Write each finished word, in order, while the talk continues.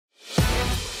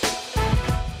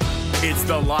It's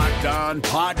the Locked On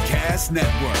Podcast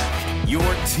Network, your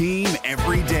team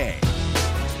every day.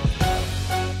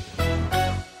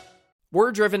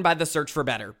 We're driven by the search for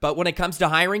better, but when it comes to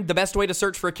hiring, the best way to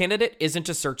search for a candidate isn't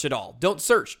to search at all. Don't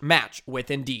search, match with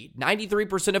Indeed.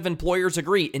 93% of employers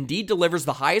agree Indeed delivers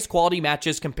the highest quality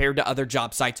matches compared to other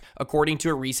job sites, according to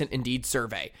a recent Indeed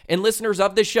survey. And listeners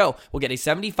of this show will get a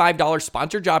 $75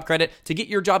 sponsored job credit to get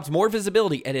your jobs more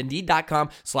visibility at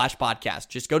Indeed.com/podcast.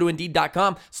 Just go to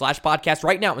Indeed.com/podcast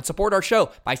right now and support our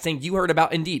show by saying you heard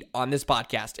about Indeed on this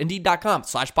podcast.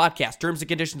 Indeed.com/podcast. Terms and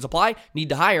conditions apply. Need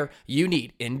to hire? You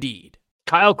need Indeed.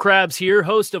 Kyle Krabs here,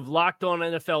 host of Locked On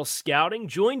NFL Scouting.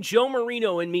 Join Joe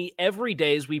Marino and me every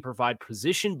day as we provide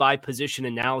position-by-position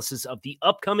analysis of the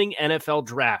upcoming NFL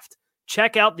Draft.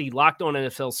 Check out the Locked On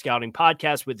NFL Scouting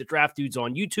podcast with the Draft Dudes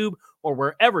on YouTube or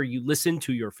wherever you listen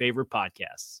to your favorite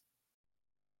podcasts.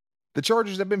 The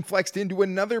Chargers have been flexed into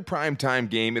another primetime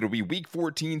game. It'll be Week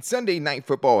 14, Sunday Night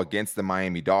Football against the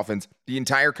Miami Dolphins. The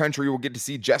entire country will get to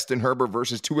see Justin Herbert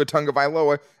versus Tua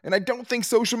Tagovailoa, and I don't think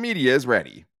social media is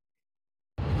ready.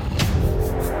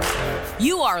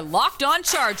 You are Locked On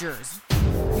Chargers,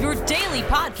 your daily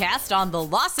podcast on the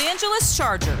Los Angeles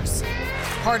Chargers.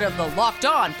 Part of the Locked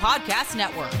On Podcast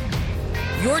Network,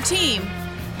 your team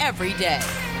every day.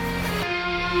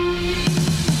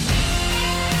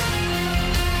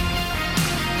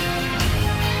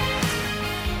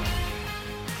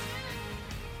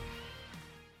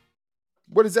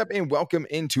 What is up, and welcome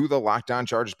into the Locked On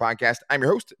Chargers podcast. I'm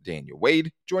your host, Daniel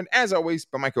Wade, joined as always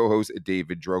by my co-host,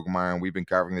 David Drogemeyer, and we've been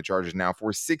covering the Chargers now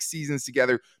for 6 seasons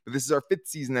together, but this is our 5th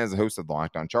season as a host of the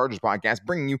Locked On Chargers podcast,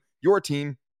 bringing you your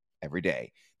team every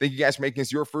day. Thank you guys for making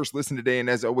us your first listen today, and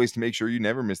as always, to make sure you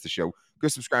never miss the show, go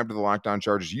subscribe to the Locked On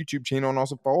Chargers YouTube channel and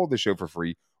also follow the show for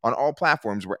free on all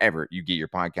platforms wherever you get your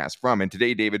podcast from. And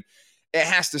today, David, it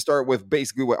has to start with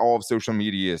basically what all of social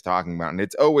media is talking about, and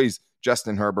it's always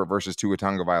Justin Herbert versus Tua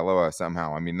Tagovailoa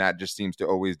somehow. I mean, that just seems to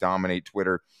always dominate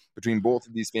Twitter between both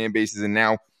of these fan bases. And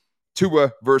now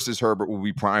Tua versus Herbert will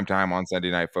be primetime on Sunday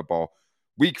Night Football,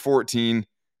 Week 14.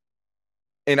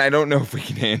 And I don't know if we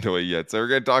can handle it yet. So we're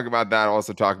going to talk about that.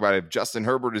 Also talk about if Justin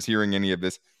Herbert is hearing any of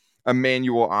this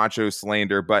Emmanuel Acho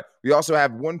slander. But we also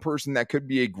have one person that could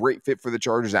be a great fit for the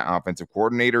Chargers at offensive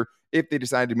coordinator if they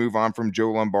decide to move on from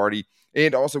Joe Lombardi,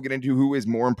 and also get into who is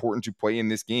more important to play in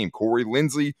this game, Corey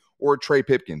Linsley or Trey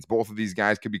Pipkins. Both of these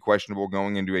guys could be questionable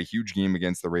going into a huge game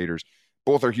against the Raiders.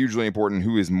 Both are hugely important.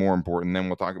 Who is more important? Then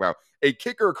we'll talk about a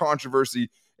kicker controversy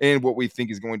and what we think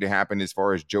is going to happen as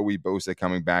far as Joey Bosa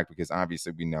coming back, because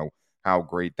obviously we know how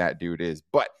great that dude is.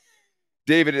 But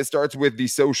David, it starts with the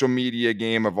social media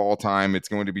game of all time. It's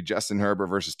going to be Justin Herbert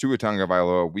versus Tua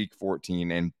Tagovailoa, Week 14,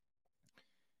 and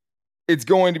it's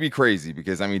going to be crazy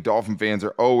because, I mean, Dolphin fans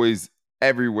are always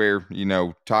everywhere,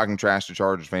 talking trash to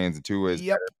Chargers fans, and Tua is.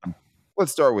 Yep.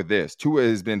 Let's start with this. Tua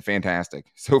has been fantastic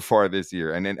so far this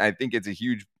year, and I think it's a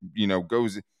huge,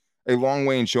 goes a long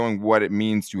way in showing what it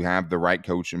means to have the right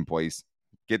coach in place,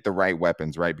 get the right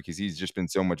weapons, right? Because he's just been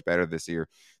so much better this year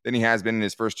than he has been in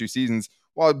his first 2 seasons,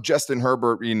 while Justin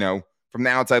Herbert, from the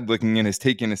outside looking in, has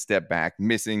taken a step back,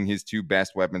 missing his 2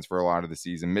 best weapons for a lot of the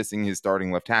season, missing his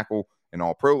starting left tackle, an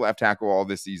all-pro left tackle all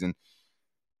this season.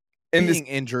 And being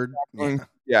injured. And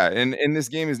this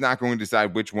game is not going to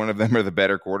decide which one of them are the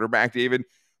better quarterback, David,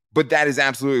 but that is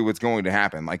absolutely what's going to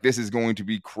happen. Like, this is going to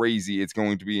be crazy. It's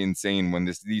going to be insane when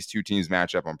these 2 teams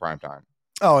match up on primetime.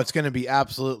 Oh, it's going to be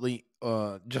absolutely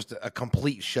just a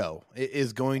complete show. It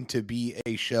is going to be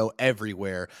a show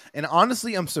everywhere. And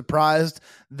honestly, I'm surprised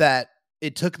that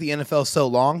it took the NFL so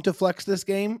long to flex this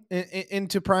game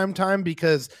into prime time,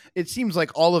 because it seems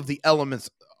like all of the elements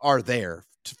are there.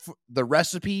 The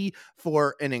recipe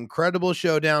for an incredible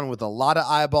showdown with a lot of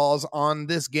eyeballs on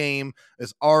this game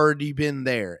has already been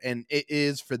there. And it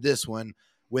is for this one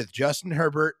with Justin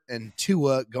Herbert and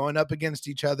Tua going up against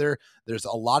each other. There's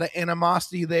a lot of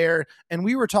animosity there. And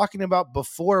we were talking about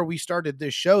before we started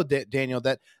this show, Daniel,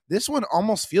 that this one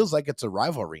almost feels like it's a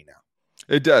rivalry now.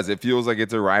 It does. It feels like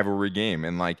it's a rivalry game.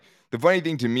 And the funny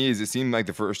thing to me is it seemed like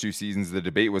the first 2 seasons, the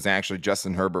debate was actually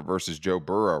Justin Herbert versus Joe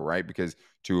Burrow, right? Because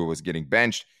Tua was getting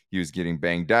benched. He was getting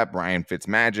banged up. Ryan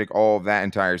Fitzmagic, all of that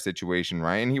entire situation,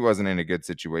 right? And he wasn't in a good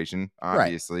situation,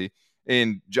 obviously. Right.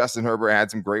 And Justin Herbert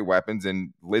had some great weapons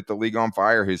and lit the league on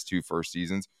fire his 2 first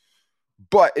seasons.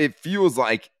 But it feels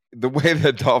like the way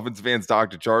that Dolphins fans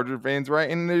talk to Charger fans, right?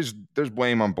 And there's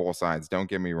blame on both sides. Don't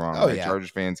get me wrong. Yeah.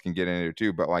 Chargers fans can get in there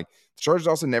too, but the Chargers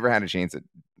also never had a chance at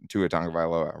Tua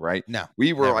Tagovailoa, right? No,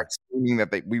 we were screaming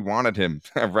that we wanted him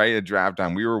right at draft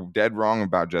time. We were dead wrong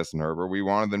about Justin Herbert. We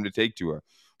wanted them to take Tua.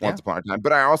 once upon a time.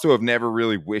 But I also have never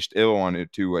really wished ill on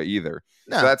it Tua either.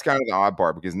 No. So that's kind of the odd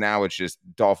part, because now it's just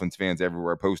Dolphins fans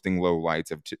everywhere posting low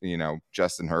lights of,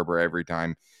 Justin Herbert every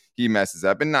time he messes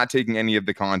up, and not taking any of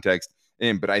the context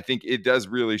in. But I think it does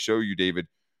really show you, David,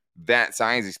 that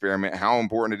science experiment, how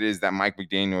important it is that Mike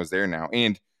McDaniel is there now.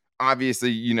 And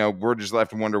obviously, we're just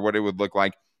left to wonder what it would look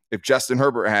like if Justin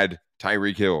Herbert had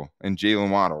Tyreek Hill and Jalen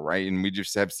Waddle, right? And we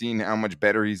just have seen how much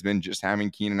better he's been just having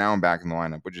Keenan Allen back in the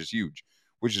lineup, which is huge,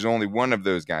 which is only one of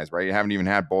those guys, right? You haven't even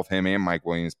had both him and Mike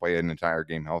Williams play an entire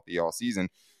game healthy all season.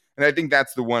 And I think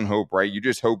that's the one hope, right? You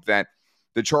just hope that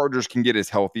the Chargers can get as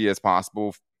healthy as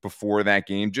possible before that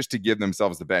game, just to give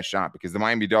themselves the best shot, because the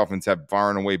Miami Dolphins have far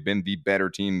and away been the better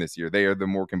team this year. They are the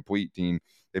more complete team.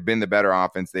 They've been the better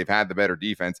offense. They've had the better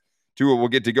defense. Tua will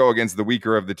get to go against the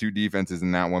weaker of the two defenses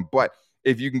in that one. But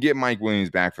if you can get Mike Williams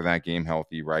back for that game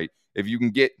healthy, right? If you can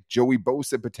get Joey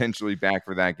Bosa potentially back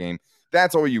for that game,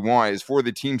 that's all you want, is for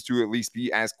the teams to at least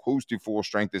be as close to full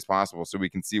strength as possible, so we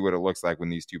can see what it looks like when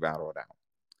these two battle it out.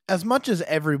 As much as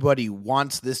everybody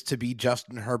wants this to be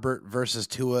Justin Herbert versus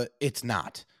Tua, it's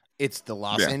not. It's the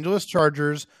Los Angeles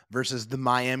Chargers versus the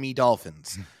Miami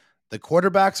Dolphins. The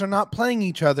quarterbacks are not playing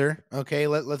each other. Okay,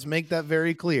 let's make that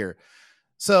very clear.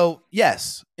 So,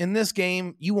 yes, in this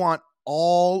game, you want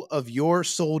all of your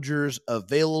soldiers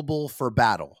available for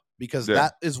battle, because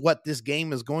that is what this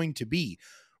game is going to be.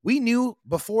 We knew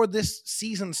before this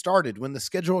season started, when the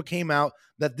schedule came out,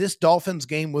 that this Dolphins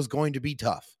game was going to be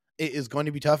tough. It is going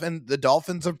to be tough, and the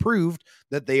Dolphins have proved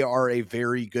that they are a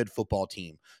very good football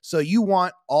team. So you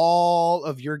want all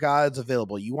of your guys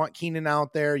available. You want Keenan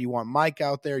out there. You want Mike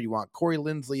out there. You want Corey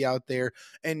Linsley out there.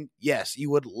 And yes, you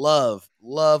would love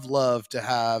to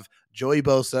have Joey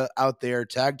Bosa out there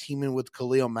tag teaming with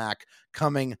Khalil Mack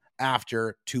coming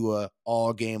after Tua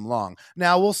all game long.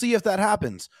 Now, we'll see if that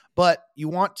happens, but you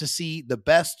want to see the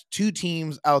best two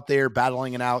teams out there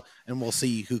battling it out, and we'll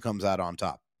see who comes out on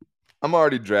top. I'm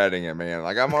already dreading it, man.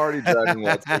 Like, I'm already dreading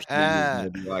what social media is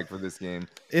going to be like for this game.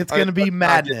 It's going to be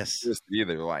madness.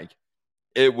 Either, like,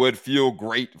 it would feel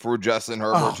great for Justin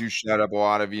Herbert to shut up a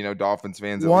lot of, Dolphins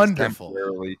fans. Wonderful.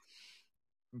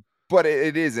 But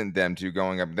it isn't them two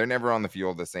going up. They're never on the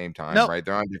field at the same time, right?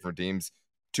 They're on different teams.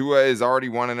 Tua is already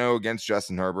 1-0 against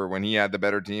Justin Herbert when he had the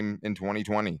better team in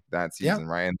 2020 that season,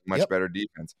 right? And much better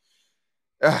defense.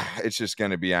 It's just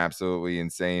going to be absolutely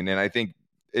insane. And I think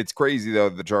it's crazy, though,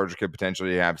 the Chargers could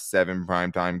potentially have 7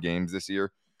 primetime games this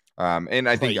year. And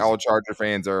I think all Charger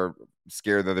fans are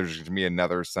scared that there's going to be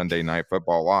another Sunday night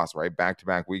football loss, right?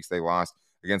 Back-to-back weeks they lost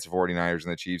against the 49ers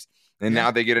and the Chiefs. And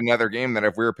now they get another game that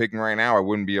if we were picking right now, I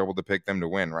wouldn't be able to pick them to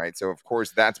win, right? So, of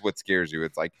course, that's what scares you.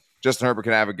 It's like Justin Herbert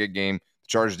could have a good game. The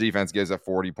Chargers defense gives up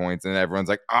 40 points, and everyone's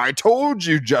like, I told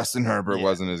you Justin Herbert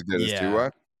wasn't as good as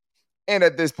Tua. And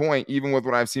at this point, even with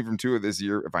what I've seen from Tua this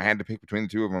year, if I had to pick between the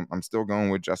two of them, I'm still going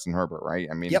with Justin Herbert, right?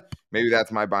 I mean, maybe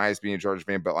that's my bias being a Chargers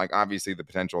fan, but like obviously the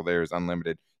potential there is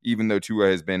unlimited, even though Tua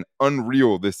has been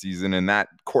unreal this season, and that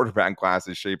quarterback class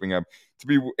is shaping up to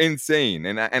be insane.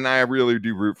 And I really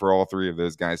do root for all three of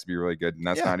those guys to be really good, and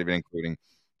that's not even including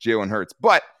Jalen Hurts.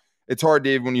 But it's hard,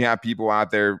 Dave, when you have people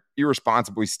out there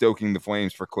irresponsibly stoking the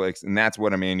flames for clicks, and that's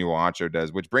what Emmanuel Acho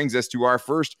does, which brings us to our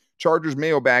first Chargers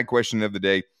mailbag question of the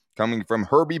day. Coming from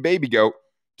Herbie Baby Goat,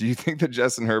 do you think that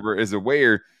Justin Herbert is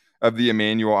aware of the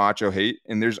Emmanuel Acho hate?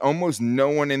 And there's almost no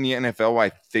one in the NFL, I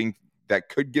think, that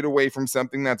could get away from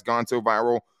something that's gone so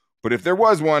viral. But if there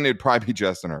was one, it'd probably be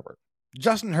Justin Herbert.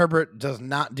 Justin Herbert does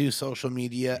not do social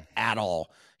media at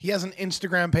all. He has an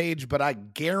Instagram page, but I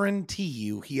guarantee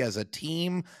you he has a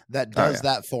team that does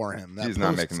that for him. That He's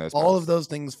not making those all of those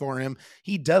things for him.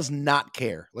 He does not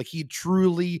care. Like, he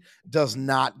truly does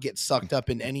not get sucked up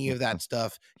in any of that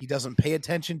stuff. He doesn't pay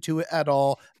attention to it at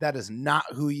all. That is not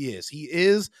who he is. He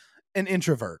is an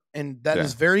introvert, and that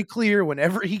is very clear.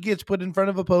 Whenever he gets put in front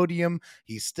of a podium,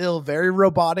 he's still very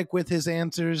robotic with his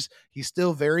answers. He's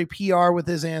still very PR with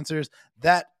his answers.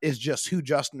 That is just who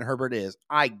Justin Herbert is.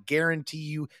 I guarantee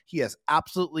you he has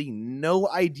absolutely no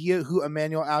idea who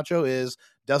Emmanuel Acho is,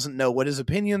 doesn't know what his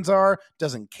opinions are,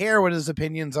 doesn't care what his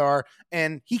opinions are,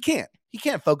 and he can't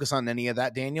focus on any of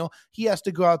that, Daniel. He has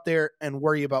to go out there and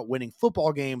worry about winning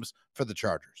football games for the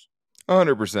Chargers.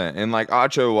 100%. And like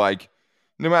Acho, like,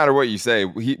 no matter what you say,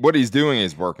 what he's doing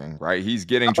is working, right? He's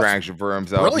getting traction for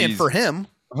himself. Brilliant for him.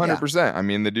 100%. I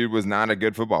mean, the dude was not a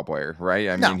good football player, right?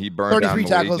 I mean, he burned down the 33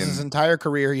 tackles his entire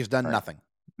career. He's done nothing.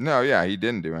 No, he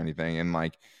didn't do anything. And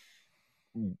like,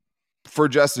 for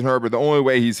Justin Herbert, the only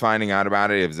way he's finding out about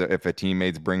it is if a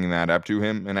teammate's bringing that up to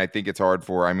him. And I think it's hard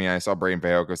I saw Braden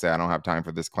Fayoko say, I don't have time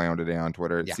for this clown today on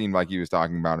Twitter. It seemed like he was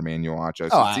talking about Emmanuel Acho.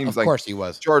 So it seems like, of course he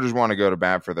was. Chargers want to go to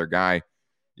bat for their guy.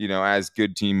 as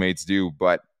good teammates do.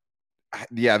 But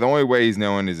yeah, the only way he's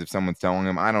knowing is if someone's telling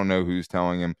him. I don't know who's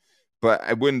telling him, but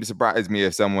it wouldn't surprise me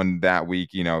if someone that week,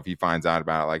 if he finds out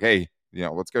about it, like, hey,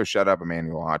 let's go shut up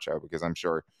Emmanuel Acho, because I'm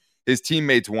sure his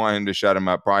teammates want him to shut him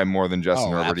up probably more than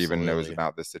Justin Herbert even knows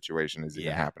about this situation is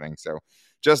even happening. So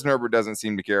Justin Herbert doesn't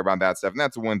seem to care about that stuff. And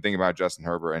that's the one thing about Justin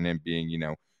Herbert and him being,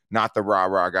 not the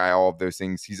rah-rah guy, all of those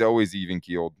things. He's always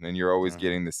even-keeled, and you're always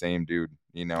getting the same dude,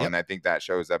 and I think that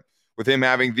shows up with him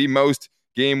having the most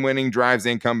game-winning drives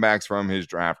and comebacks from his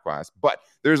draft class. But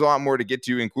there's a lot more to get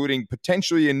to, including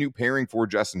potentially a new pairing for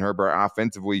Justin Herbert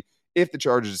offensively if the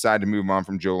Chargers decide to move on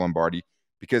from Joe Lombardi,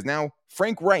 because now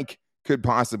Frank Reich could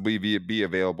possibly be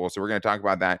available. So we're going to talk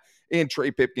about that, and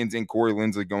Trey Pipkins and Corey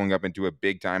Linsley going up into a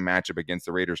big-time matchup against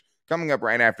the Raiders coming up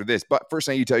right after this. But first,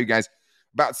 I need to tell you guys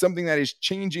about something that is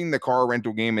changing the car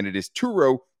rental game, and it is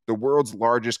Turo, the world's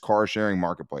largest car-sharing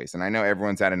marketplace. And I know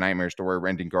everyone's had a nightmare story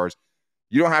renting cars.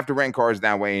 You don't have to rent cars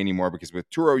that way anymore, because with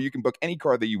Turo, you can book any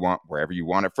car that you want, wherever you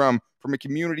want it from a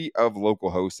community of local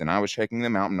hosts. And I was checking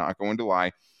them out. I'm not going to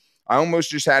lie. I almost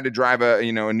just had to drive a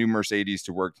new Mercedes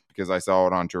to work because I saw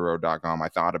it on Turo.com. I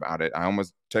thought about it. I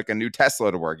almost took a new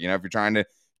Tesla to work. If you're trying to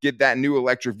get that new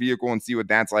electric vehicle and see what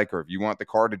that's like, or if you want the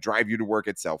car to drive you to work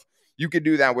itself, you could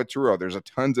do that with Turo. There's a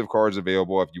tons of cars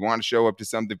available. If you want to show up to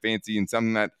something fancy and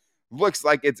something that looks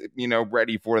like it's,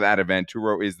 ready for that event,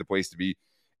 Turo is the place to be.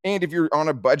 And if you're on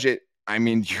a budget,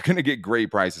 you're going to get great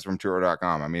prices from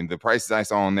Turo.com. The prices I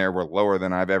saw on there were lower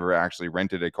than I've ever actually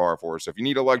rented a car for. So if you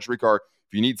need a luxury car,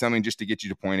 if you need something just to get you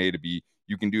to point A to B,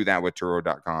 you can do that with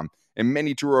Turo.com. And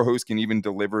many Turo hosts can even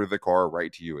deliver the car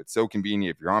right to you. It's so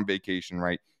convenient if you're on vacation,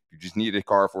 right? If you just need a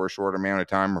car for a short amount of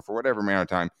time or for whatever amount of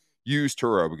time, use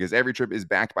Turo, because every trip is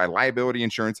backed by liability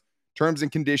insurance. Terms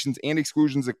and conditions and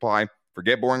exclusions apply.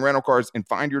 Forget boring rental cars and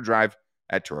find your drive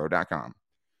at Turo.com.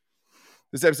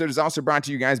 This episode is also brought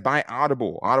to you guys by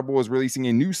Audible. Audible is releasing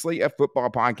a new slate of football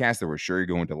podcasts that we're sure you're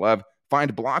going to love.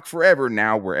 Find Block Forever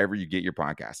now wherever you get your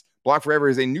podcasts. Block Forever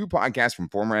is a new podcast from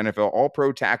former NFL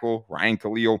All-Pro tackle Ryan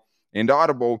Khalil and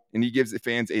Audible, and he gives the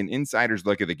fans an insider's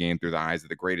look at the game through the eyes of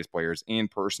the greatest players and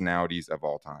personalities of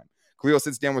all time. Khalil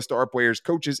sits down with star players,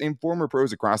 coaches, and former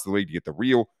pros across the league to get the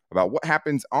real about what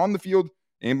happens on the field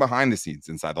and behind the scenes,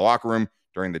 inside the locker room,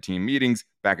 during the team meetings,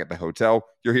 back at the hotel.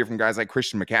 You'll hear from guys like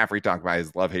Christian McCaffrey talk about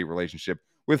his love-hate relationship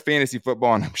with fantasy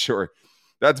football, and I'm sure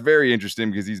that's very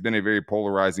interesting because he's been a very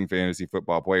polarizing fantasy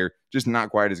football player, just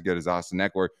not quite as good as Austin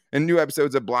Eckler. And new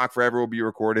episodes of Block Forever will be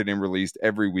recorded and released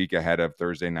every week ahead of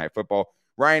Thursday Night Football.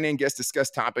 Ryan and guests discuss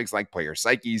topics like player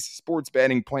psyches, sports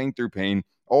betting, playing through pain,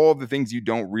 all of the things you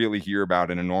don't really hear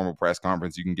about in a normal press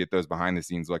conference. You can get those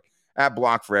behind-the-scenes look at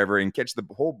Block Forever and catch the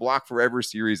whole Block Forever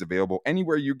series available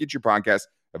anywhere you get your podcast,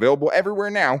 available everywhere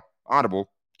now. Audible,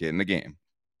 get in the game.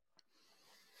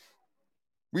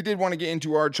 We did want to get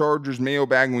into our Chargers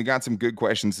mailbag, and we got some good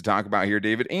questions to talk about here,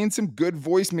 David, and some good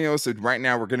voicemails. So right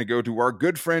now we're going to go to our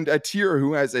good friend Atir,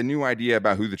 who has a new idea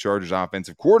about who the Chargers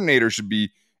offensive coordinator should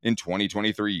be in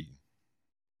 2023.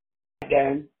 Hi,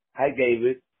 Dan. Hi,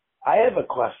 David. I have a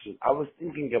question. I was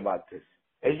thinking about this.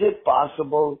 Is it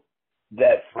possible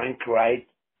that Frank Reich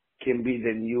can be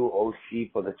the new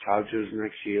OC for the Chargers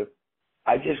next year?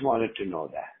 I just wanted to know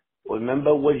that.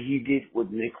 Remember what he did with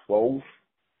Nick Foles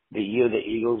the year the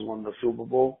Eagles won the Super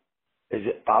Bowl? Is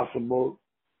it possible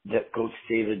that Coach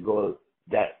David goes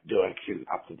that direction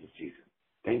after the season?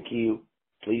 Thank you.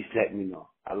 Please let me know.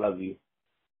 I love you.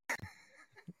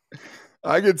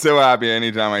 I get so happy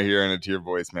anytime I hear an Atir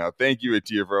voicemail. Thank you,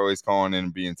 Atir, for always calling in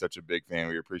and being such a big fan.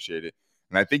 We appreciate it.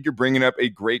 And I think you're bringing up a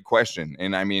great question.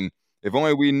 And if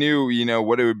only we knew,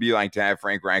 what it would be like to have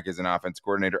Frank Reich as an offensive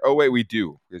coordinator. Oh, wait, we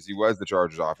do, because he was the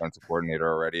Chargers offensive coordinator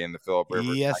already in the Philip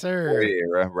Rivers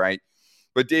era, right?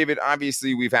 But, David,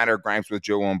 obviously, we've had our gripes with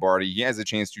Joe Lombardi. He has a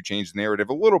chance to change the narrative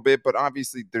a little bit, but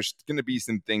obviously there's going to be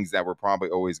some things that we're probably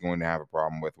always going to have a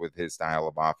problem with his style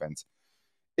of offense.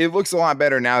 It looks a lot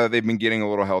better now that they've been getting a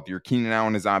little healthier. Keenan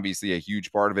Allen is obviously a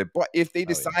huge part of it, but if they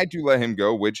decide to let him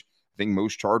go, which I think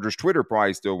most Chargers Twitter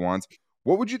probably still wants,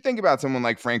 what would you think about someone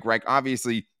like Frank Reich?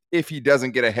 Obviously, if he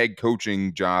doesn't get a head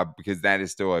coaching job, because that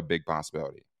is still a big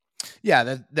possibility.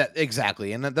 Yeah, that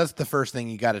exactly. And that's the first thing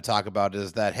you got to talk about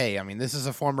is that, hey, this is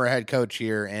a former head coach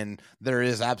here, and there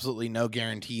is absolutely no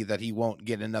guarantee that he won't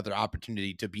get another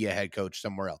opportunity to be a head coach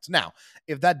somewhere else. Now,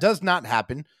 if that does not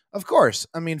happen, of course,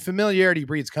 familiarity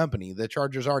breeds company. The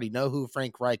Chargers already know who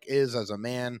Frank Reich is as a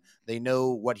man. They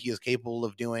know what he is capable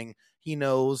of doing. He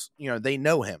knows, they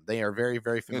know him. They are very,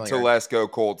 very familiar. Telesco,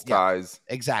 Colts ties.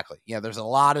 Exactly. Yeah, there's a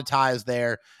lot of ties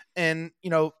there. And,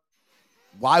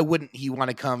 why wouldn't he want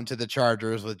to come to the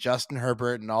Chargers with Justin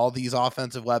Herbert and all these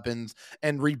offensive weapons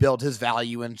and rebuild his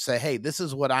value and say, hey, this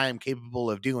is what I am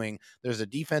capable of doing. There's a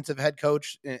defensive head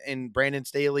coach in Brandon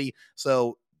Staley.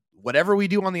 So whatever we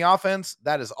do on the offense,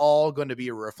 that is all going to be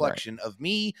a reflection of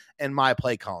me and my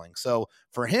play calling. So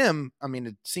for him, I mean,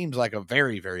 it seems like a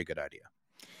very, very good idea.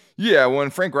 Yeah, well,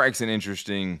 and Frank Reich's an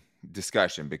interesting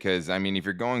discussion because, I mean, if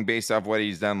you're going based off what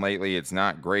he's done lately, it's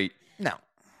not great. No.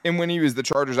 And when he was the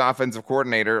Chargers offensive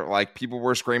coordinator, like, people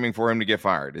were screaming for him to get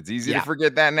fired. It's easy to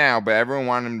forget that now, but everyone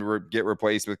wanted him to get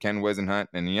replaced with Ken Whisenhunt,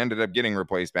 and he ended up getting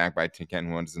replaced back by Ken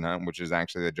Whisenhunt, which is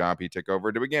actually the job he took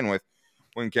over to begin with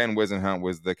when Ken Whisenhunt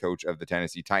was the coach of the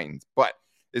Tennessee Titans. But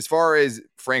as far as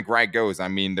Frank Reich goes, I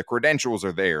mean, the credentials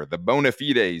are there. The bona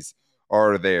fides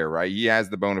are there, right? He has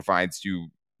the bona fides to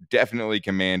definitely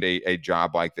command a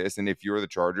job like this. And if you're the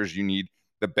Chargers, you need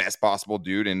the best possible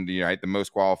dude and the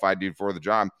most qualified dude for the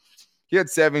job. He had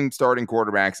 7 starting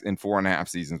quarterbacks in 4.5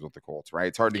 seasons with the Colts, right?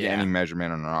 It's hard to get any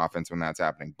measurement on an offense when that's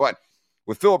happening. But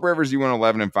with Phillip Rivers, he went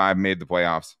 11-5, made the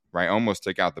playoffs, right? Almost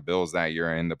took out the Bills that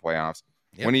year in the playoffs.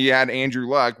 Yep. When he had Andrew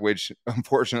Luck, which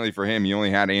unfortunately for him, he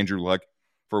only had Andrew Luck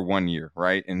for 1 year,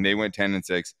 right? And they went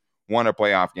 10-6, won a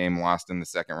playoff game, lost in the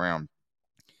second round.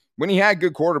 When he had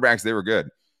good quarterbacks, they were good.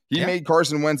 He made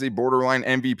Carson Wentz a borderline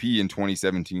MVP in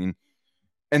 2017.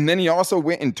 And then he also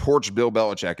went and torched Bill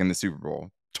Belichick in the Super Bowl.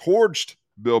 Torched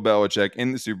Bill Belichick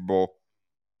in the Super Bowl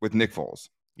with Nick Foles,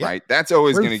 right? That's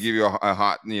always going to give you a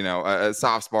hot, a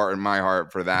soft spot in my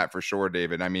heart for that, for sure,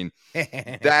 David. I mean,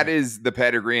 that is the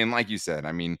pedigree. And like you said,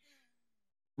 I mean,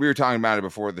 we were talking about it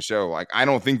before the show. Like, I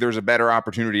don't think there's a better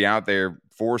opportunity out there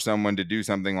for someone to do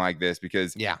something like this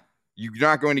because you're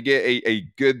not going to get a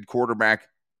good quarterback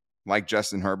like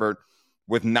Justin Herbert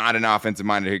with not an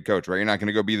offensive-minded head coach, right? You're not going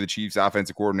to go be the Chiefs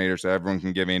offensive coordinator so everyone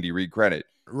can give Andy Reid credit.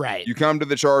 Right. You come to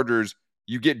the Chargers,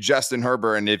 you get Justin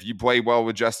Herbert, and if you play well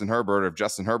with Justin Herbert, if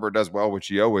Justin Herbert does well, which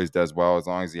he always does well as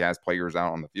long as he has players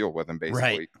out on the field with him,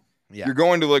 basically, you're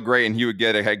going to look great, and he would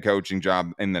get a head coaching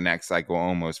job in the next cycle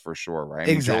almost for sure, right?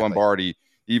 I mean, Joe Lombardi,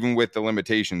 even with the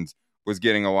limitations, was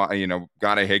getting a lot,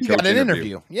 got a head coach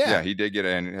interview. Yeah, he did get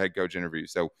a head coach interview.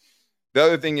 So the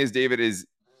other thing is, David, is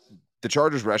the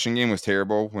Chargers rushing game was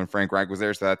terrible when Frank Reich was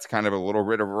there, so that's kind of a little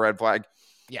bit of a red flag.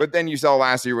 Yeah. But then you saw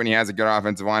last year when he has a good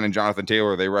offensive line and Jonathan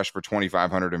Taylor, they rushed for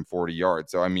 2,540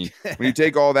 yards. So, I mean, when you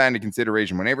take all that into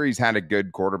consideration, whenever he's had a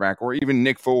good quarterback or even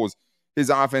Nick Foles,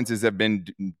 his offenses have been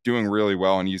doing really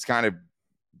well, and he's kind of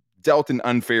dealt an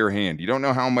unfair hand. You don't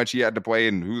know how much he had to play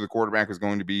and who the quarterback was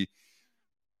going to be.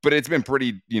 But it's been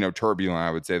pretty, turbulent,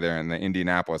 I would say, there in the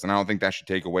Indianapolis. And I don't think that should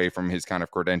take away from his kind of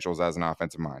credentials as an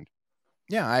offensive mind.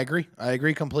 Yeah, I agree. I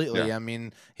agree completely. Yeah. I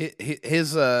mean,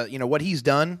 his what he's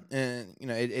done,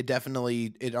 it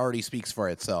definitely, it already speaks for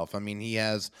itself. I mean, he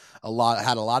has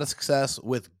had a lot of success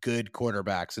with good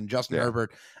quarterbacks, and Justin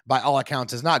Herbert, by all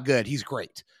accounts, is not good. He's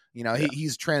great.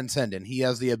 He's transcendent. He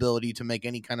has the ability to make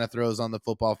any kind of throws on the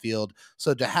football field.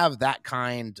 So to have that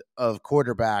kind of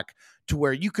quarterback to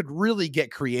where you could really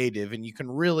get creative and you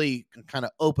can really kind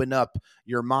of open up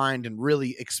your mind and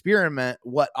really experiment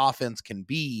what offense can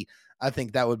be, I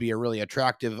think that would be a really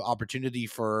attractive opportunity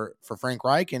for Frank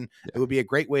Reich, and it would be a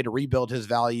great way to rebuild his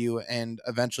value and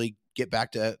eventually get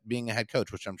back to being a head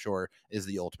coach, which I'm sure is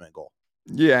the ultimate goal.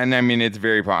 Yeah, and I mean, it's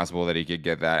very possible that he could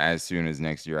get that as soon as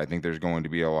next year. I think there's going to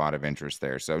be a lot of interest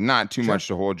there. So not too much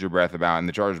to hold your breath about, and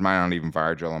the Chargers might not even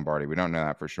fire Joe Lombardi. We don't know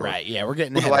that for sure. Right, yeah, we're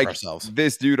getting ahead of ourselves.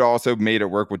 This dude also made it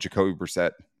work with Jacoby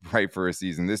Brissett, right, for a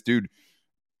season. This dude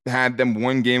had them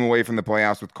one game away from the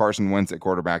playoffs with Carson Wentz at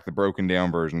quarterback, the broken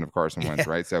down version of Carson Wentz,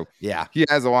 right? So he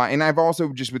has a lot. And I've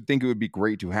also just would think it would be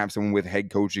great to have someone with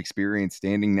head coach experience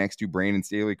standing next to Brandon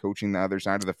Staley coaching the other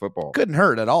side of the football. Couldn't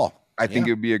hurt at all. I think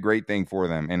it would be a great thing for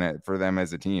them and for them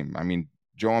as a team. I mean,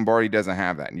 Joe Lombardi doesn't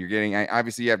have that. And you're getting,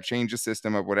 obviously you have to change the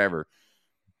system of whatever.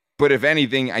 But if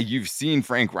anything, you've seen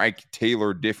Frank Reich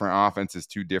tailor different offenses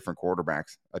to different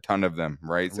quarterbacks, a ton of them,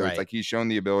 right? So it's like he's shown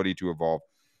the ability to evolve.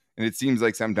 And it seems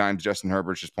like sometimes Justin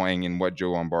Herbert's just playing in what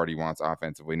Joe Lombardi wants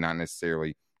offensively, not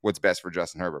necessarily what's best for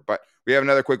Justin Herbert. But we have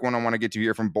another quick one I want to get to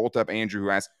here from Bolt Up Andrew, who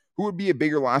asks, who would be a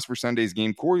bigger loss for Sunday's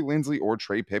game, Corey Linsley or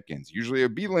Trey Pipkins? Usually it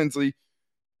would be Linsley,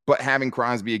 but having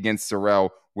Crosby against Sorrell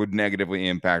would negatively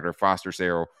impact, or Foster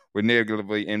Sarrell would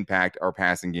negatively impact our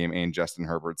passing game and Justin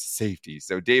Herbert's safety.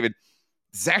 So, David,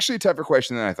 this is actually a tougher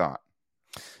question than I thought.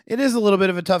 It is a little bit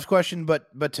of a tough question,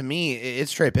 but to me,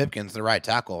 it's Trey Pipkins, the right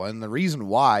tackle. And the reason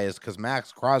why is because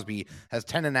Max Crosby has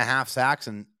 10.5 sacks,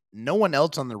 and no one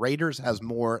else on the Raiders has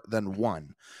more than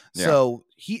 1. Yeah. So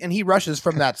he rushes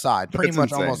from that side pretty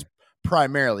much insane.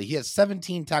 primarily. He has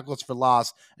 17 tackles for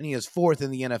loss, and he is 4th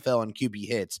in the NFL in QB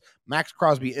hits. Max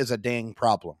Crosby is a dang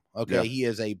problem. Okay, Yeah. he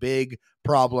is a big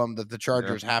problem that the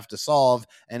Chargers have to solve,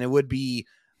 and it would be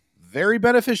very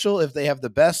beneficial if they have the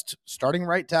best starting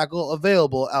right tackle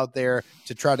available out there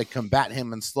to try to combat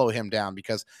him and slow him down,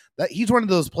 because he's one of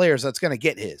those players that's going to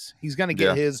get his. He's going to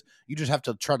get his. You just have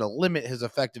to try to limit his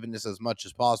effectiveness as much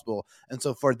as possible. And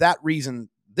so for that reason,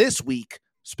 this week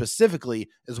specifically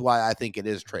is why I think it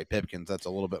is Trey Pipkins that's a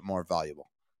little bit more valuable.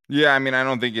 Yeah, I mean, I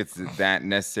don't think it's that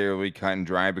necessarily cut and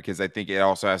dry, because I think it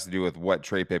also has to do with what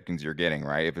Trey Pipkins you're getting,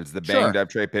 right? If it's the banged up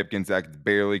Trey Pipkins that's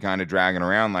barely kind of dragging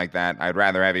around like that, I'd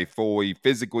rather have a fully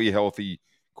physically healthy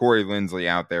Corey Linsley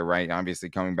out there, right? Obviously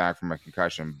coming back from a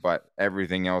concussion, but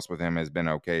everything else with him has been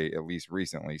okay, at least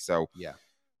recently. So yeah,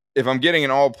 if I'm getting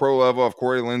an all-pro level of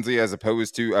Corey Linsley as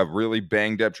opposed to a really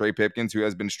banged up Trey Pipkins who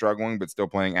has been struggling but still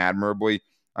playing admirably,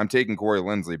 I'm taking Corey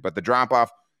Linsley. But the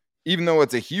drop-off, even though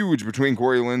it's a huge between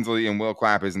Corey Linsley and Will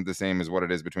Clapp, isn't the same as what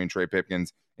it is between Trey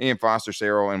Pipkins and Foster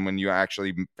Sarell. And when you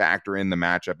actually factor in the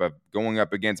matchup of going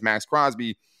up against Max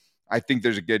Crosby, I think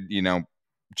there's a good,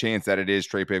 chance that it is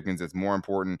Trey Pipkins that's more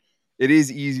important. It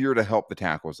is easier to help the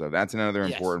tackles, though. That's another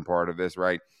important part of this,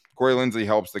 right? Corey Linsley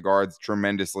helps the guards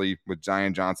tremendously with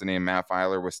Zion Johnson and Matt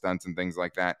Filer with stunts and things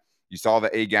like that. You saw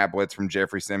the A-gap blitz from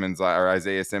Jeffrey Simmons or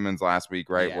Isaiah Simmons last week,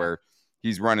 right, where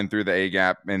he's running through the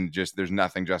A-gap and just there's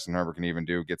nothing Justin Herbert can even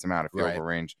do, gets him out of field goal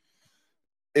range.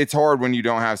 It's hard when you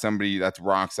don't have somebody that's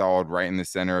rock solid right in the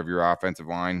center of your offensive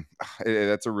line.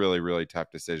 That's a really, really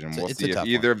tough decision. We'll see if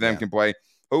either of them can play.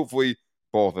 Hopefully,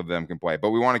 both of them can play.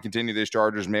 But we want to continue this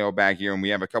Chargers mailbag here, and we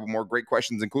have a couple more great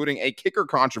questions, including a kicker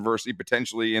controversy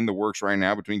potentially in the works right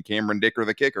now between Cameron Dicker,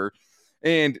 the kicker,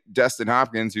 and Dustin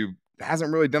Hopkins, who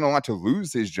hasn't really done a lot to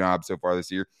lose his job so far this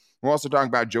year. We're also talking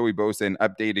about Joey Bosa, an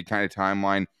updated kind of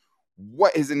timeline,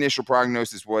 what his initial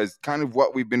prognosis was, kind of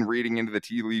what we've been reading into the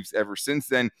tea leaves ever since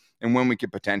then, and when we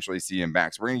could potentially see him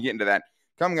back. So we're going to get into that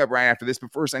coming up right after this.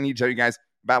 But first, I need to tell you guys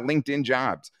about LinkedIn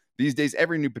Jobs. These days,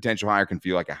 every new potential hire can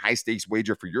feel like a high-stakes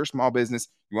wager for your small business.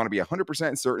 You want to be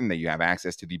 100% certain that you have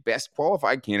access to the best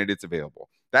qualified candidates available.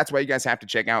 That's why you guys have to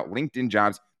check out LinkedIn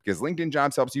Jobs, because LinkedIn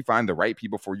Jobs helps you find the right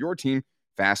people for your team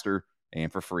faster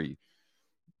and for free.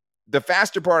 The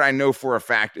faster part I know for a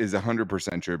fact is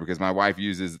 100% true, because my wife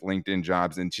uses LinkedIn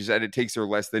Jobs, and she said it takes her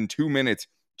less than 2 minutes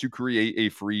to create a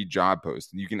free job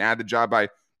post. You can add the job by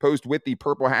post with the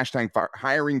purple hashtag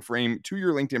hiring frame to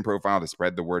your LinkedIn profile to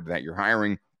spread the word that you're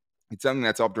hiring. It's something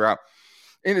that's helped her out.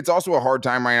 And it's also a hard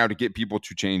time right now to get people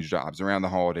to change jobs around the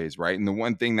holidays, right? And the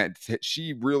one thing that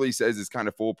she really says is kind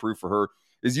of foolproof for her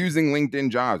is using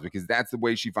LinkedIn Jobs, because that's the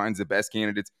way she finds the best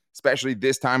candidates, especially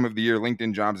this time of the year.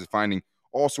 LinkedIn Jobs is finding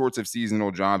all sorts of seasonal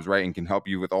jobs, right? And can help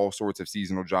you with all sorts of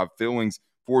seasonal job fillings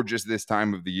for just this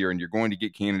time of the year. And you're going to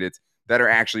get candidates that are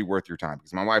actually worth your time,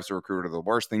 because my wife's a recruiter. The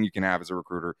worst thing you can have as a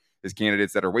recruiter is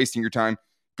candidates that are wasting your time.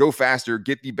 Go faster,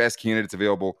 get the best candidates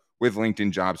available with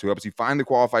LinkedIn Jobs, who helps you find the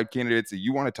qualified candidates that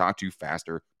you want to talk to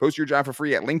faster. Post your job for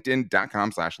free at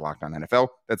linkedin.com/LockedOnNFL.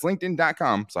 That's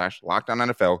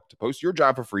linkedin.com/LockedOnNFL to post your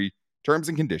job for free. Terms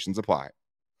and conditions apply.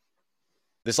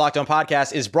 This Locked On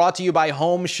podcast is brought to you by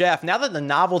Home Chef. Now that the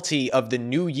novelty of the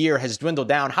new year has dwindled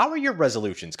down, how are your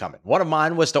resolutions coming? One of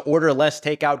mine was to order less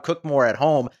takeout, cook more at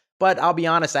home, but I'll be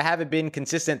honest, I haven't been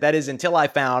consistent. That is until I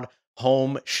found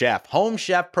Home Chef. Home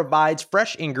Chef provides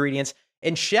fresh ingredients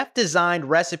and chef-designed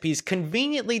recipes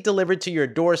conveniently delivered to your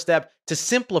doorstep to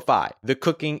simplify the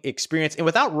cooking experience and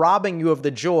without robbing you of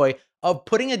the joy of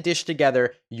putting a dish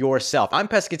together yourself. I'm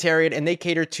pescatarian, and they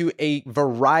cater to a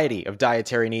variety of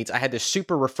dietary needs. I had this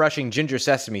super refreshing ginger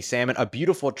sesame salmon, a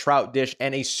beautiful trout dish,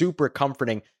 and a super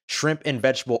comforting shrimp and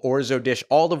vegetable orzo dish,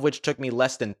 all of which took me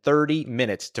less than 30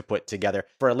 minutes to put together.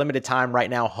 For a limited time right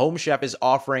now, Home Chef is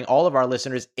offering all of our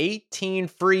listeners 18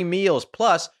 free meals,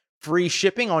 plus free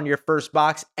shipping on your first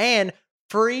box and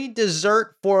free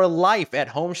dessert for life at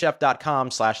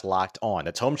homechef.com/lockedon.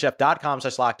 That's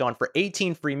homechef.com/lockedon for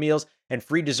 18 free meals and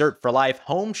free dessert for life.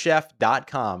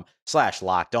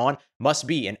 Homechef.com/lockedon. Must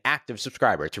be an active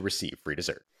subscriber to receive free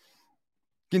dessert.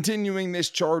 Continuing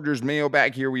this Chargers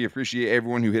mailbag here, we appreciate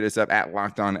everyone who hit us up at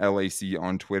LockedOnLAC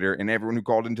on Twitter, and everyone who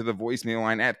called into the voicemail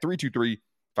line at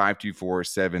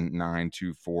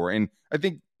 323-524-7924. And I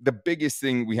think the biggest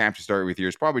thing we have to start with here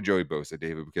is probably Joey Bosa,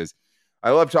 David, because I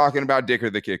love talking about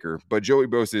Dicker the kicker, but Joey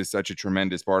Bosa is such a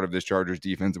tremendous part of this Chargers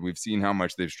defense, and we've seen how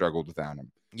much they've struggled without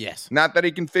him. Yes. Not that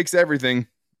he can fix everything,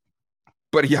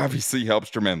 but he obviously helps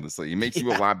tremendously. He makes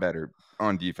you a lot better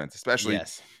on defense, especially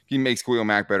he makes Khalil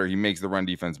Mack better. He makes the run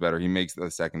defense better. He makes the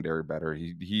secondary better.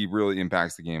 He really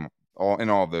impacts the game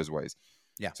in all of those ways.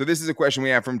 Yeah. So this is a question we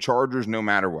have from Chargers No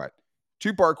Matter What.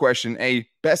 Two-part question. A,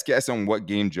 best guess on what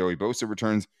game Joey Bosa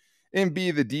returns. And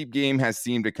B, the deep game has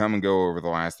seemed to come and go over the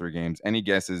last 3 games. Any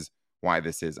guesses why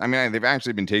this is? I mean, they've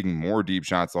actually been taking more deep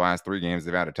shots the last 3 games.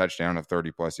 They've had a touchdown of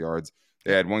 30-plus yards.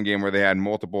 They had one game where they had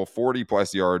multiple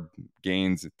 40-plus yard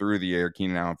gains through the air.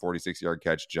 Keenan Allen, 46-yard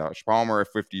catch. Josh Palmer, a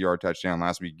 50-yard touchdown.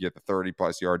 Last week, you get the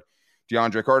 30-plus yard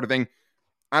DeAndre Carter thing.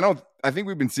 I think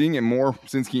we've been seeing it more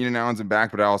since Keenan Allen's been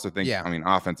back, but I also think,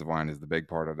 offensive line is the big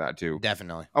part of that too.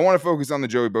 Definitely. I want to focus on the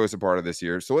Joey Bosa part of this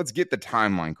year. So let's get the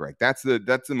timeline correct. That's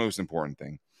the most important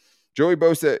thing. Joey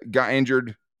Bosa got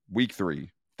injured week 3.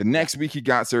 The next week he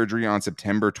got surgery on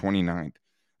September 29th. I've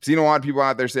seen a lot of people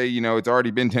out there say, it's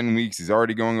already been 10 weeks. He's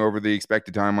already going over the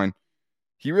expected timeline.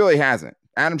 He really hasn't.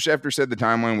 Adam Schefter said the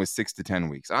timeline was 6 to 10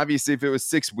 weeks. Obviously, if it was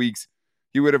 6 weeks,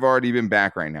 he would have already been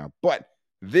back right now. But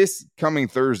this coming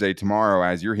Thursday, tomorrow,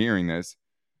 as you're hearing this,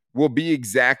 will be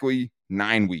exactly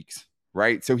 9 weeks,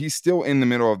 right? So he's still in the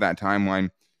middle of that timeline.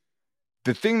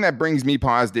 The thing that brings me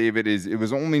pause, David, is it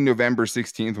was only November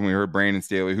 16th when we heard Brandon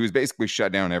Staley, who's basically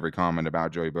shut down every comment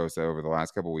about Joey Bosa over the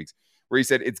last couple of weeks, where he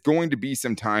said it's going to be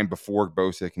some time before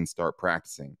Bosa can start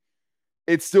practicing.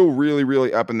 It's still really,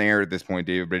 really up in the air at this point,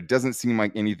 David, but it doesn't seem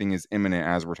like anything is imminent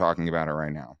as we're talking about it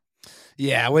right now.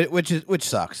 Yeah, which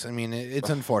sucks. I mean, it's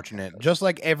unfortunate. Just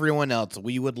like everyone else,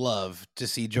 we would love to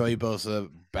see Joey Bosa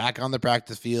back on the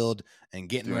practice field and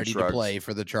getting ready to play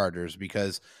for the Chargers,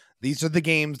 because these are the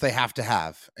games they have to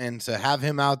have. And to have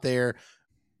him out there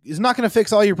is not going to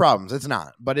fix all your problems. It's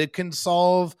not, but it can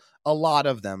solve a lot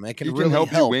of them. It can really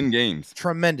help you win games.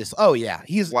 Tremendous. Oh yeah,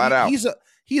 He is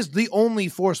the only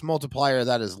force multiplier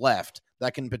that is left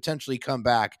that can potentially come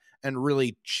back and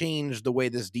really change the way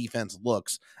this defense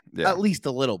looks, at least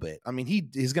a little bit. I mean,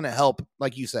 he's going to help,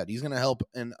 like you said, he's going to help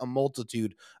in a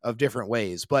multitude of different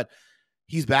ways. But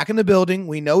he's back in the building.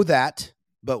 We know that,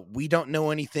 but we don't know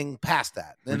anything past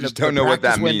that. We just don't know what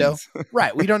that means.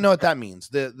 Right. We don't know what that means.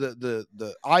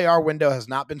 The IR window has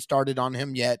not been started on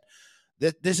him yet.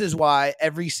 This is why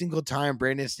every single time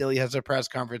Brandon Staley has a press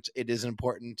conference, it is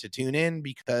important to tune in,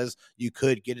 because you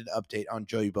could get an update on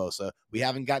Joey Bosa. We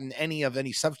haven't gotten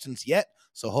any substance yet,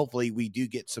 so hopefully we do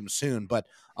get some soon. But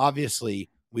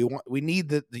obviously, we need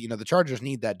the Chargers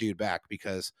need that dude back,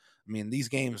 because I mean, these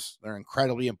games are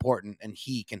incredibly important, and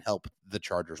he can help the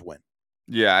Chargers win.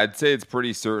 Yeah, I'd say it's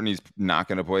pretty certain he's not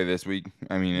going to play this week.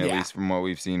 I mean, at least from what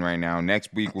we've seen right now.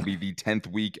 Next week will be the 10th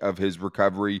week of his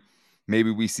recovery.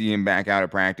 Maybe we see him back out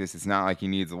of practice. It's not like he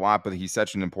needs a lot, but he's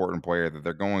such an important player that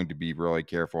they're going to be really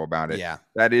careful about it. Yeah.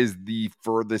 That is the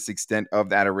furthest extent of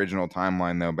that original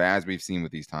timeline, though. But as we've seen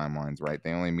with these timelines, right,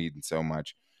 they only mean so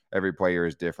much. Every player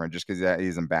is different. Just because he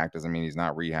isn't back doesn't mean he's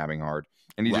not rehabbing hard.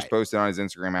 And he just posted on his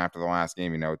Instagram after the last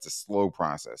game, it's a slow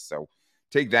process. So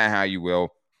take that how you will.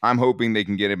 I'm hoping they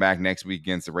can get it back next week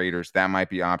against the Raiders. That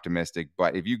might be optimistic,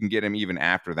 but if you can get him even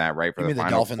after that, right, for the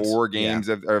final Dolphins. 4 games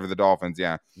of the Dolphins,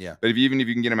 yeah. But if you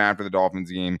can get him after the Dolphins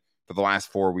game for the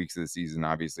last 4 weeks of the season,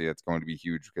 obviously that's going to be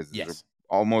huge, because they're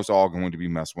almost all going to be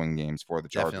must-win games for the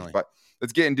Chargers. Definitely. But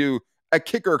let's get into a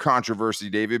kicker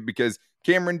controversy, David, because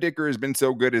Cameron Dicker has been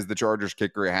so good as the Chargers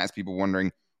kicker. It has people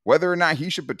wondering whether or not he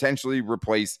should potentially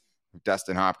replace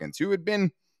Dustin Hopkins, who had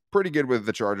been pretty good with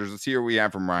the Chargers. Let's hear what we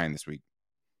have from Ryan this week.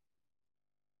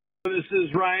 This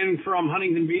is Ryan from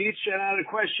Huntington Beach, and I had a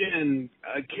question.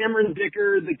 Cameron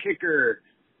Dicker, the kicker,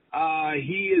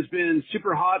 he has been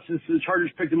super hot since the Chargers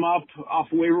picked him up off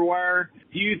the waiver wire.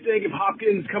 Do you think if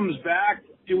Hopkins comes back,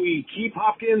 do we keep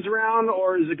Hopkins around,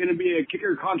 or is it going to be a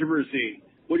kicker controversy?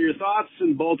 What are your thoughts?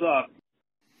 And bolt up.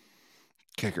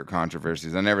 Kicker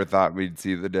controversies. I never thought we'd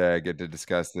see the day I get to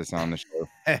discuss this on the show.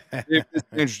 It's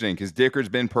interesting because Dicker's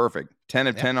been perfect. 10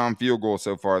 of 10 on field goals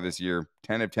so far this year.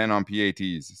 10 of 10 on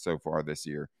PATs so far this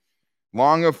year.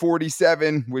 Long of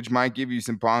 47, which might give you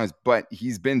some pause, but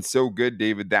he's been so good,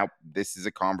 David, that this is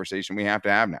a conversation we have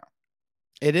to have now.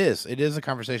 It is a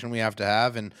conversation we have to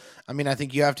have. And I mean, I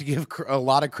think you have to give a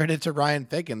lot of credit to Ryan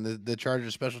Ficken, the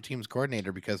Chargers special teams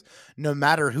coordinator, because no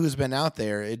matter who's been out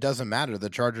there, it doesn't matter.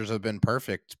 The Chargers have been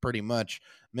perfect, pretty much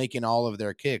making all of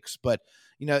their kicks. But,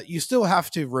 you still have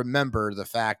to remember the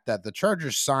fact that the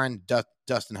Chargers signed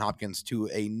Dustin Hopkins to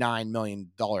a $9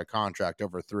 million contract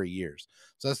over 3 years.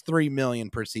 So that's $3 million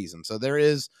per season. So there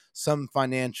is some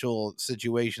financial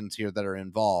situations here that are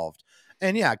involved.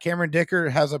 And yeah, Cameron Dicker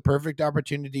has a perfect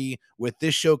opportunity with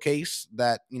this showcase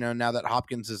that, now that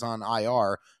Hopkins is on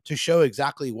IR, to show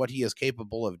exactly what he is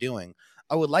capable of doing.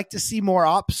 I would like to see more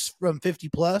ops from 50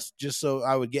 plus, just so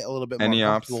I would get a little bit more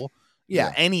comfortable. Ops.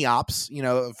 Yeah, any ops,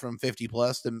 from 50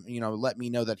 plus to, let me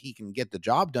know that he can get the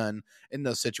job done in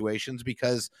those situations,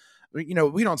 because, we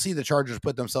don't see the Chargers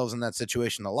put themselves in that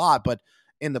situation a lot, but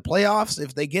in the playoffs,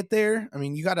 if they get there, I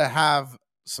mean, you got to have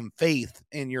some faith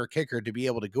in your kicker to be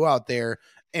able to go out there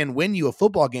and win you a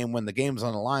football game when the game's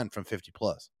on the line from 50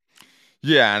 plus.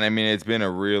 Yeah, and I mean, it's been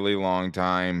a really long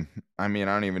time. I mean,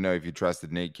 I don't even know if you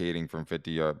trusted Nate Kading from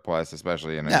 50 plus,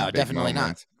 especially in No, big definitely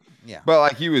moments. not. Yeah. But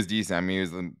like, he was decent. I mean,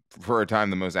 he was for a time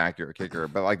the most accurate kicker.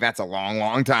 But like, that's a long,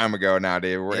 long time ago now,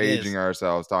 Dave. We're aging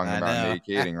ourselves talking about Nate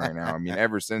Kading right now. I mean,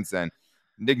 ever since then,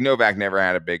 Nick Novak never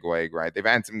had a big leg, right? They've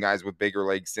had some guys with bigger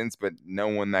legs since, but no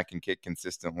one that can kick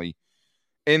consistently.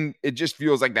 And it just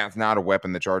feels like that's not a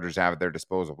weapon the Chargers have at their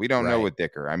disposal. We don't know with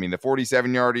Dicker. I mean, the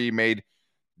 47-yarder he made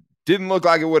didn't look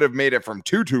like it would have made it from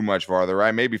too much farther,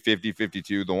 right? Maybe 50,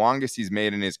 52. The longest he's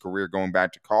made in his career going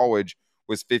back to college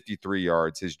was 53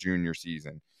 yards his junior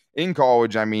season. In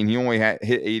college, I mean, he only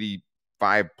hit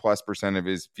 85+% of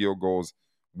his field goals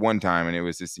one time, and it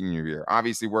was his senior year.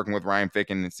 Obviously, working with Ryan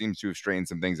Ficken, it seems to have straightened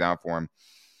some things out for him.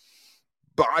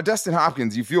 But Dustin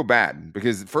Hopkins, you feel bad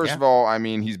because, first of all, I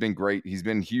mean, he's been great. He's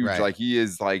been huge. Right. Like, he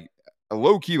is like a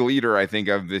low-key leader, I think,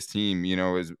 of this team, you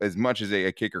know, as much as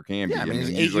a kicker can be. Yeah, I mean, he's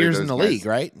usually 8 years in the league,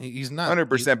 right? He's not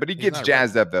 100%, but he gets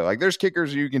jazzed up, though. Like, there's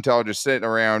kickers you can tell just sitting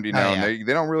around, you know, and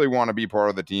they don't really want to be part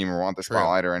of the team or want the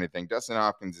spotlight or anything. Dustin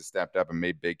Hopkins has stepped up and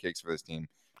made big kicks for this team.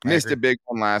 Missed a big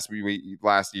one last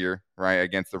year, right,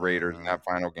 against the Raiders in that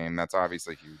final game. That's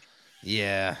obviously huge.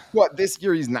 Yeah. But this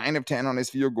year, he's 9 of 10 on his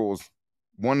field goals.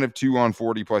 1 of 2 on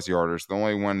 40+ yarders. The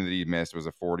only one that he missed was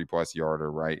a 40+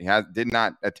 yarder, right? He did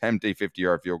not attempt a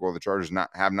 50-yard field goal. The Chargers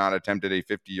have not attempted a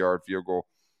 50-yard field goal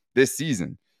this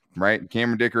season, right?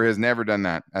 Cameron Dicker has never done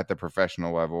that at the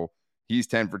professional level. He's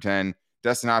 10 for 10.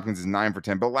 Dustin Hopkins is 9 for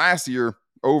 10. But last year,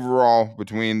 overall,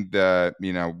 between the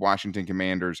Washington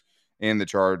Commanders and the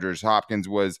Chargers, Hopkins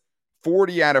was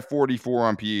 40 out of 44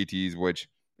 on PATs, which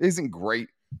isn't great.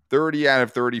 30 out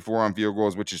of 34 on field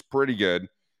goals, which is pretty good.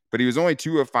 But he was only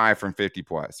 2 of 5 from 50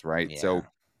 plus, right? Yeah. So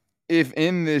if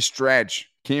in this stretch,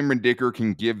 Cameron Dicker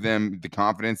can give them the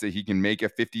confidence that he can make a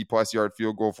 50+ yard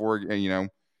field goal for, in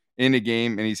a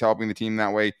game, and he's helping the team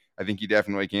that way, I think he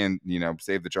definitely can,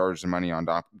 save the Chargers some money on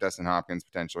Dustin Hopkins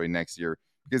potentially next year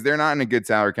because they're not in a good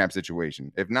salary cap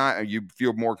situation. If not, you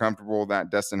feel more comfortable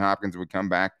that Dustin Hopkins would come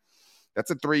back. That's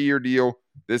a 3-year deal.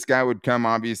 This guy would come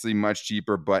obviously much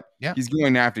cheaper, but he's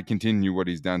going to have to continue what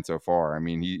he's done so far. I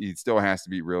mean, he still has to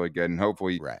be really good, and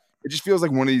hopefully it just feels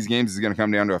like one of these games is going to come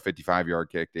down to a 55-yard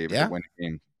kick, David, to win the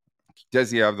game.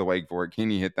 Does he have the leg for it? Can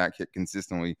he hit that kick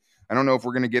consistently? I don't know if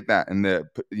we're going to get that in the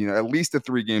at least a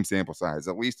 3-game sample size,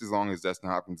 at least as long as Dustin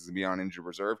Hopkins is going to be on injured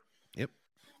reserve. Yep.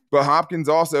 But Hopkins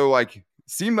also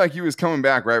seemed like he was coming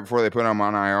back right before they put him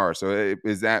on IR. So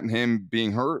is that him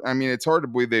being hurt? I mean, it's hard to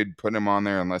believe they'd put him on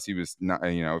there unless he was not,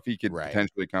 if he could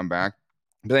potentially come back.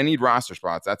 But they need roster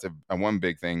spots. That's a one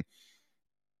big thing.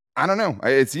 I don't know.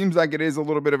 It seems like it is a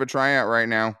little bit of a tryout right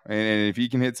now. And if he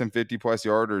can hit some 50+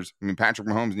 yarders, I mean, Patrick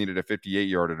Mahomes needed a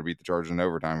 58-yarder to beat the Chargers in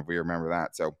overtime, if we remember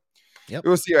that. So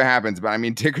we'll see what happens. But I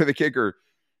mean, Dicker the kicker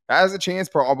has a chance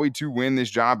probably to win this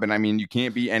job. And I mean, you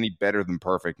can't be any better than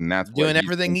perfect. And that's doing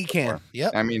everything he can.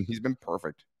 Yep. I mean, he's been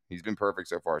perfect. He's been perfect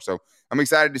so far. So I'm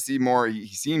excited to see more. He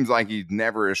seems like he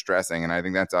never is stressing. And I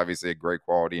think that's obviously a great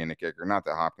quality in a kicker. Not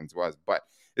that Hopkins was, but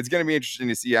it's going to be interesting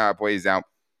to see how it plays out.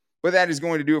 But that is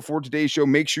going to do it for today's show.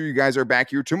 Make sure you guys are back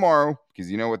here tomorrow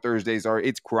because you know what Thursdays are.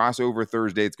 It's crossover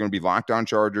Thursday. It's going to be Locked On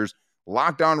Chargers,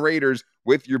 Locked On Raiders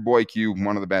with your boy Q,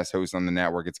 one of the best hosts on the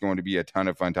network. It's going to be a ton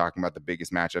of fun talking about the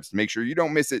biggest matchups. Make sure you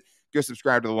don't miss it. Go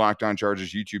subscribe to the Locked On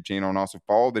Chargers YouTube channel and also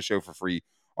follow the show for free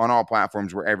on all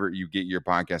platforms wherever you get your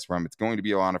podcast from. It's going to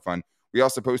be a lot of fun. We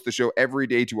also post the show every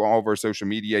day to all of our social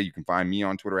media. You can find me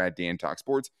on Twitter at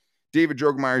DanTalkSports. David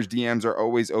Drogemeyer's DMs are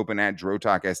always open at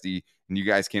DroTalkSD, and you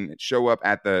guys can show up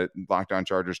at the Locked On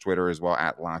Chargers Twitter as well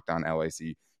at Locked On LAC.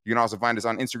 You can also find us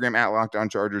on Instagram at Locked On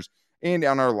Chargers and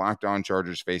on our Locked On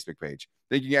Chargers Facebook page.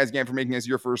 Thank you guys again for making us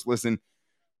your first listen.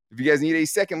 If you guys need a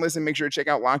second listen, make sure to check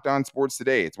out Locked On Sports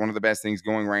Today. It's one of the best things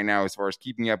going right now as far as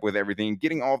keeping up with everything,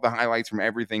 getting all of the highlights from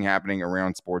everything happening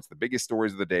around sports, the biggest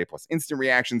stories of the day, plus instant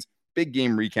reactions, big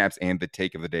game recaps, and the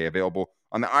take of the day available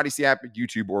on the Odyssey app,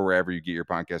 YouTube, or wherever you get your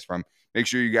podcast from. Make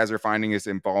sure you guys are finding us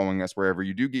and following us wherever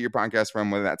you do get your podcast from,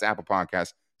 whether that's Apple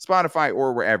Podcasts, Spotify,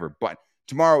 or wherever. But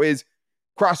tomorrow is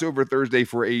crossover Thursday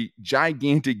for a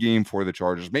gigantic game for the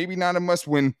Chargers. Maybe not a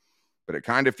must-win, but it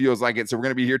kind of feels like it. So we're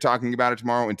going to be here talking about it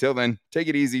tomorrow. Until then, take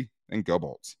it easy and go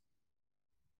Bolts.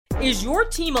 Is your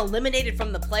team eliminated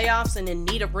from the playoffs and in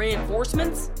need of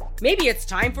reinforcements? Maybe it's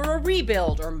time for a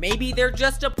rebuild, or maybe they're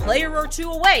just a player or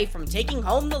two away from taking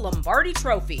home the Lombardi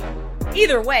Trophy.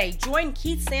 Either way, join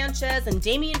Keith Sanchez and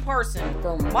Damian Parson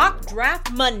for Mock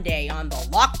Draft Monday on the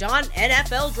Locked On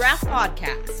NFL Draft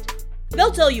Podcast.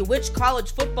 They'll tell you which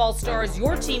college football stars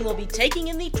your team will be taking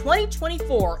in the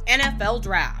 2024 NFL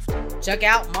Draft. Check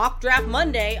out Mock Draft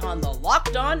Monday on the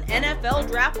Locked On NFL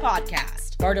Draft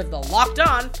Podcast, part of the Locked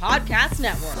On Podcast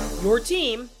Network, your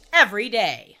team every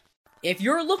day. If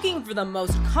you're looking for the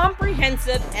most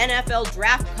comprehensive NFL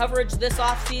draft coverage this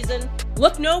offseason,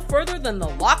 look no further than the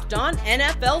Locked On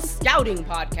NFL Scouting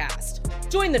Podcast.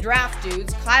 Join the draft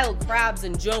dudes, Kyle Krabs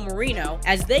and Joe Marino,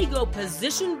 as they go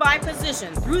position by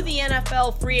position through the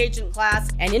NFL free agent class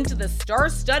and into the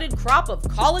star-studded crop of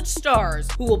college stars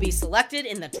who will be selected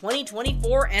in the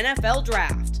 2024 NFL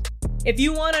Draft. If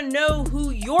you want to know who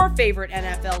your favorite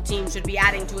NFL team should be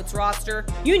adding to its roster,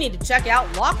 you need to check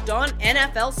out Locked On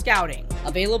NFL Scouting,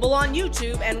 available on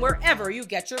YouTube and wherever you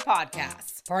get your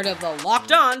podcasts. Part of the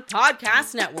Locked On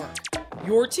Podcast Network,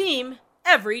 your team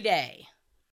every day.